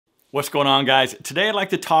What's going on, guys? Today I'd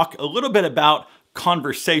like to talk a little bit about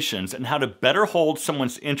conversations and how to better hold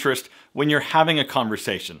someone's interest when you're having a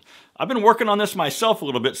conversation. I've been working on this myself a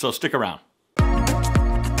little bit, so stick around.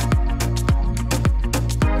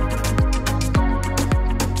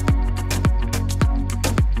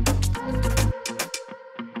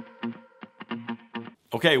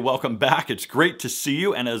 Okay, welcome back. It's great to see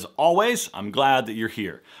you, and as always, I'm glad that you're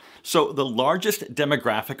here. So the largest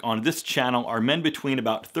demographic on this channel are men between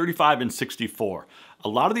about 35 and 64. A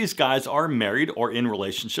lot of these guys are married or in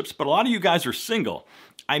relationships, but a lot of you guys are single.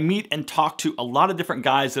 I meet and talk to a lot of different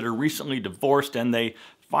guys that are recently divorced and they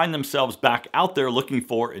find themselves back out there looking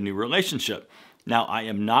for a new relationship. Now, I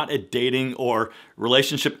am not a dating or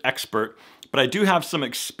relationship expert, but I do have some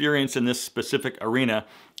experience in this specific arena.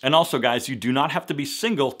 And also, guys, you do not have to be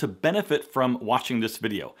single to benefit from watching this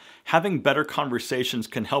video. Having better conversations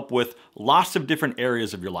can help with lots of different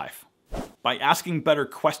areas of your life. By asking better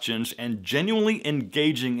questions and genuinely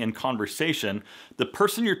engaging in conversation, the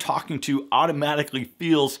person you're talking to automatically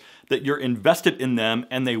feels that you're invested in them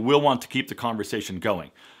and they will want to keep the conversation going.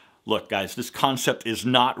 Look, guys, this concept is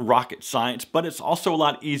not rocket science, but it's also a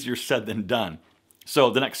lot easier said than done. So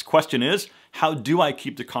the next question is, how do I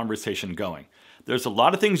keep the conversation going? There's a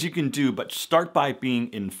lot of things you can do, but start by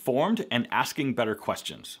being informed and asking better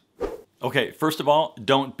questions. Okay, first of all,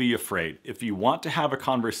 don't be afraid. If you want to have a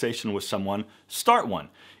conversation with someone, start one.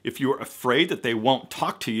 If you're afraid that they won't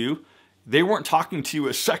talk to you, they weren't talking to you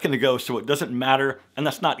a second ago, so it doesn't matter, and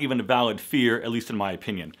that's not even a valid fear, at least in my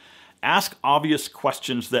opinion. Ask obvious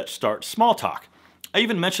questions that start small talk. I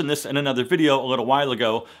even mentioned this in another video a little while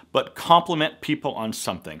ago, but compliment people on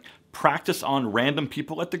something. Practice on random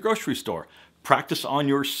people at the grocery store. Practice on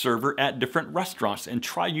your server at different restaurants and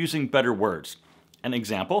try using better words. An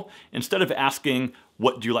example, instead of asking,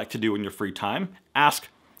 what do you like to do in your free time? Ask,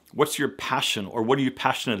 what's your passion or what are you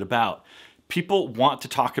passionate about? People want to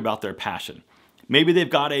talk about their passion. Maybe they've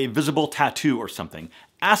got a visible tattoo or something.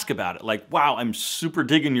 Ask about it, like, wow, I'm super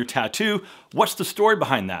digging your tattoo. What's the story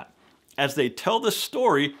behind that? As they tell the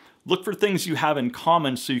story, look for things you have in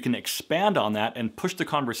common so you can expand on that and push the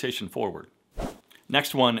conversation forward.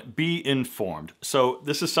 Next one, be informed. So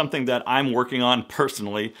this is something that I'm working on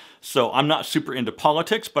personally. So I'm not super into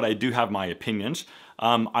politics, but I do have my opinions.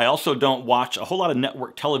 I also don't watch a whole lot of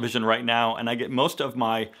network television right now, and I get most of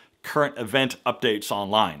my current event updates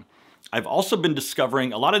online. I've also been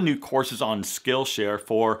discovering a lot of new courses on Skillshare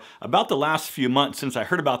for about the last few months since I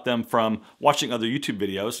heard about them from watching other YouTube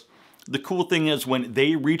videos. The cool thing is when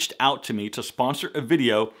they reached out to me to sponsor a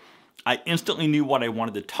video, I instantly knew what I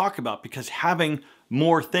wanted to talk about because having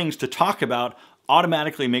more things to talk about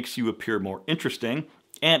automatically makes you appear more interesting,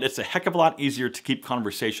 and it's a heck of a lot easier to keep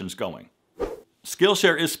conversations going.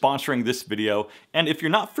 Skillshare is sponsoring this video, and if you're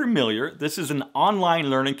not familiar, this is an online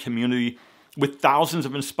learning community with thousands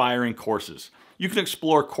of inspiring courses. You can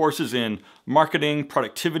explore courses in marketing,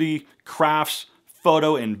 productivity, crafts,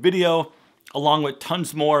 photo and video, along with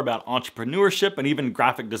tons more about entrepreneurship and even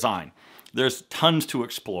graphic design. There's tons to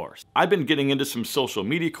explore. I've been getting into some social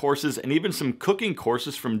media courses and even some cooking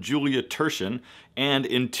courses from Julia Turshen and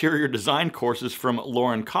interior design courses from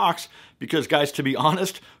Lauren Cox because, guys, to be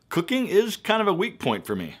honest, cooking is kind of a weak point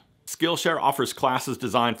for me. Skillshare offers classes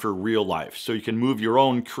designed for real life, so you can move your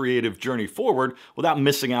own creative journey forward without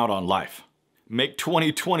missing out on life. Make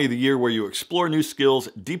 2020 the year where you explore new skills,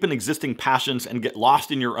 deepen existing passions, and get lost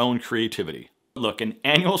in your own creativity. Look, an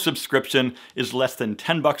annual subscription is less than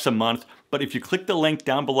 10 bucks a month, but if you click the link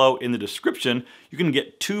down below in the description, you can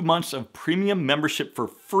get 2 months of premium membership for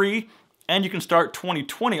free, and you can start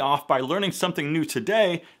 2020 off by learning something new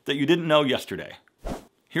today that you didn't know yesterday.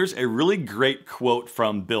 Here's a really great quote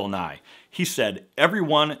from Bill Nye. He said,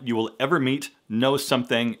 "Everyone you will ever meet knows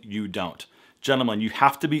something you don't." Gentlemen, you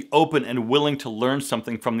have to be open and willing to learn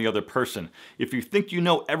something from the other person. If you think you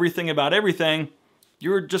know everything about everything,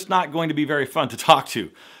 you're just not going to be very fun to talk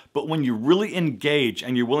to. But when you really engage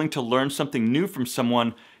and you're willing to learn something new from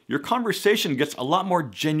someone, your conversation gets a lot more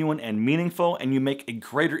genuine and meaningful, and you make a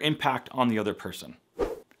greater impact on the other person.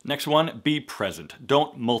 Next one, be present.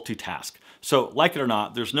 Don't multitask. So, like it or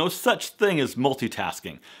not, there's no such thing as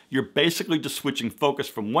multitasking. You're basically just switching focus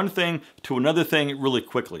from one thing to another thing really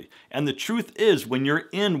quickly. And the truth is, when you're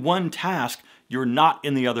in one task, you're not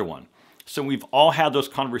in the other one. So we've all had those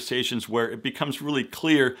conversations where it becomes really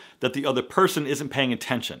clear that the other person isn't paying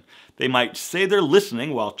attention. They might say they're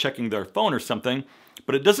listening while checking their phone or something,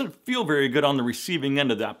 but it doesn't feel very good on the receiving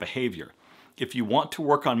end of that behavior. If you want to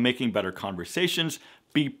work on making better conversations,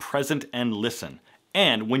 be present and listen.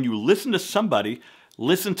 And when you listen to somebody,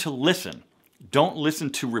 listen to listen. Don't listen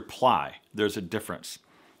to reply. There's a difference.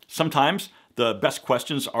 Sometimes The best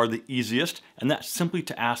questions are the easiest, and that's simply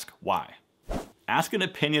to ask why. Ask an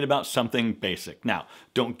opinion about something basic. Now,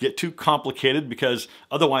 don't get too complicated because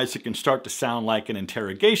otherwise it can start to sound like an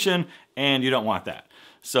interrogation, and you don't want that.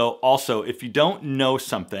 So also, if you don't know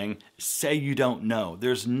something, say you don't know.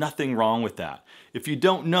 There's nothing wrong with that. If you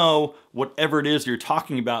don't know whatever it is you're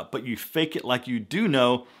talking about, but you fake it like you do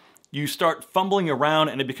know, you start fumbling around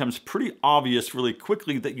and it becomes pretty obvious really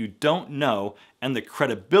quickly that you don't know, and the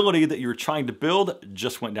credibility that you're trying to build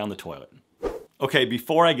just went down the toilet. Okay,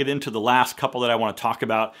 before I get into the last couple that I want to talk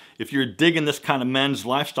about, if you're digging this kind of men's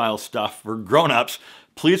lifestyle stuff for grown-ups,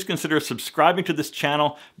 please consider subscribing to this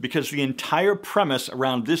channel, because the entire premise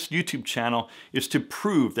around this YouTube channel is to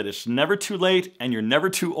prove that it's never too late and you're never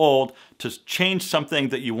too old to change something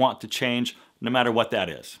that you want to change, no matter what that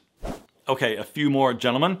is. Okay, a few more,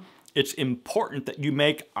 gentlemen. It's important that you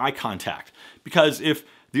make eye contact, because if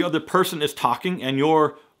the other person is talking and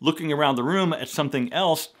you're looking around the room at something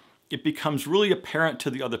else, it becomes really apparent to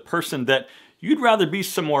the other person that you'd rather be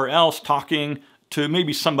somewhere else talking to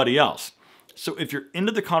maybe somebody else. So if you're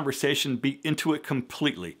into the conversation, be into it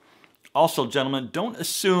completely. Also, gentlemen, don't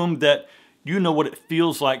assume that you know what it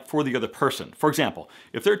feels like for the other person. For example,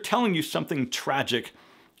 if they're telling you something tragic,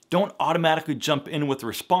 don't automatically jump in with a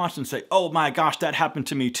response and say, oh my gosh, that happened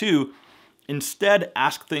to me too. Instead,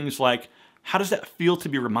 ask things like, how does that feel to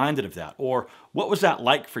be reminded of that? Or what was that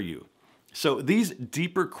like for you? So these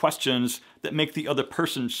deeper questions that make the other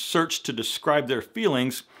person search to describe their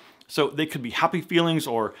feelings, so they could be happy feelings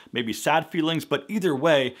or maybe sad feelings, but either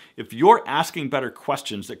way, if you're asking better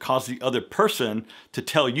questions that cause the other person to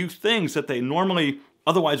tell you things that they normally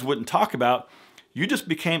otherwise wouldn't talk about, you just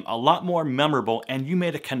became a lot more memorable and you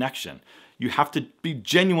made a connection. You have to be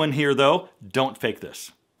genuine here though, don't fake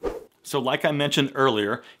this. So like I mentioned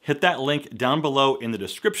earlier, hit that link down below in the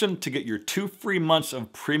description to get your 2 free months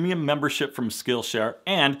of premium membership from Skillshare.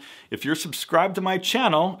 And if you're subscribed to my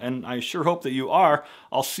channel, and I sure hope that you are,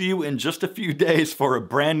 I'll see you in just a few days for a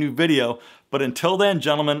brand new video. But until then,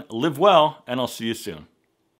 gentlemen, live well, and I'll see you soon.